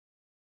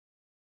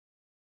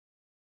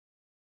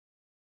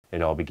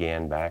It all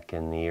began back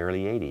in the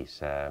early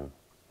 80s.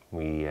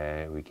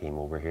 We came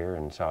over here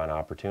and saw an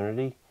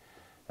opportunity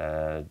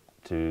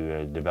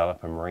to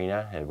develop a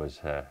marina. It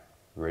was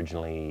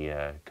originally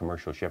a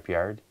commercial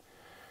shipyard,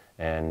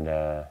 and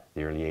the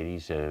early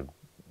 80s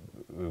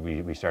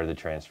we started the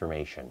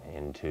transformation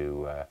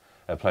into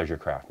a pleasure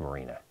craft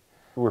marina.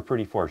 We're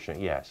pretty fortunate,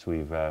 yes.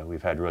 We've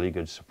had really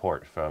good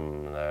support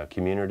from the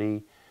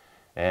community,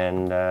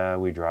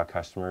 and we draw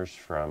customers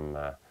from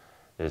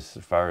as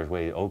far as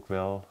way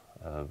Oakville,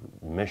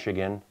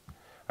 Michigan.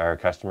 Our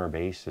customer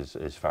base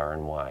is far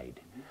and wide.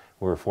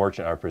 We're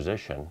fortunate our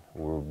position.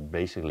 We're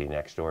basically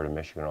next door to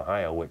Michigan,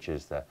 Ohio, which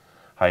is the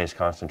highest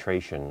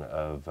concentration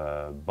of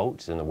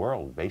boats in the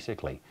world,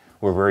 basically.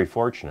 We're very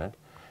fortunate.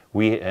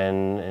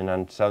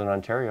 In southern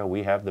Ontario,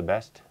 we have the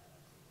best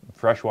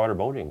freshwater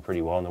boating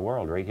pretty well in the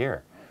world right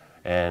here.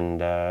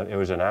 And it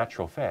was a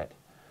natural fit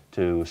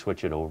to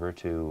switch it over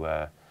to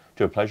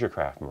a pleasure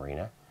craft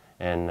marina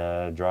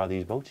and draw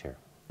these boats here.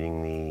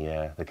 Being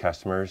the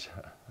customers,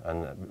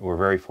 and we're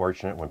very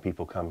fortunate when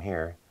people come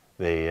here,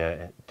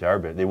 they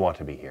want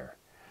to be here.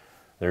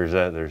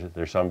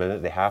 There's some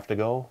that they have to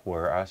go,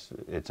 where us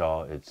it's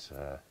all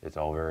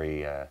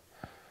very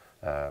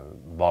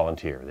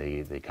volunteer.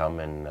 They come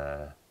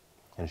and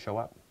show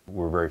up.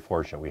 We're very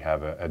fortunate. We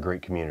have a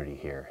great community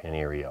here in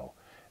Erieau,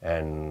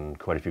 and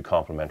quite a few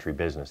complementary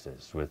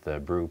businesses with the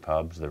brew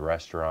pubs, the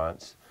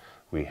restaurants.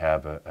 We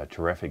have a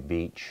terrific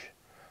beach,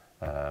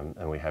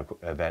 and we have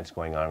events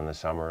going on in the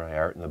summer,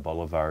 art in the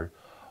boulevard,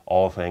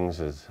 all things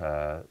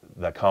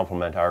that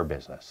complement our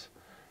business.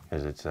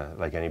 Because it's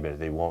like anybody,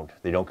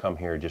 they don't come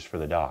here just for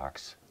the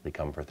docks. They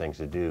come for things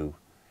to do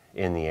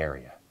in the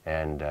area,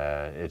 and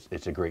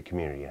it's a great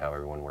community and how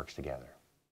everyone works together.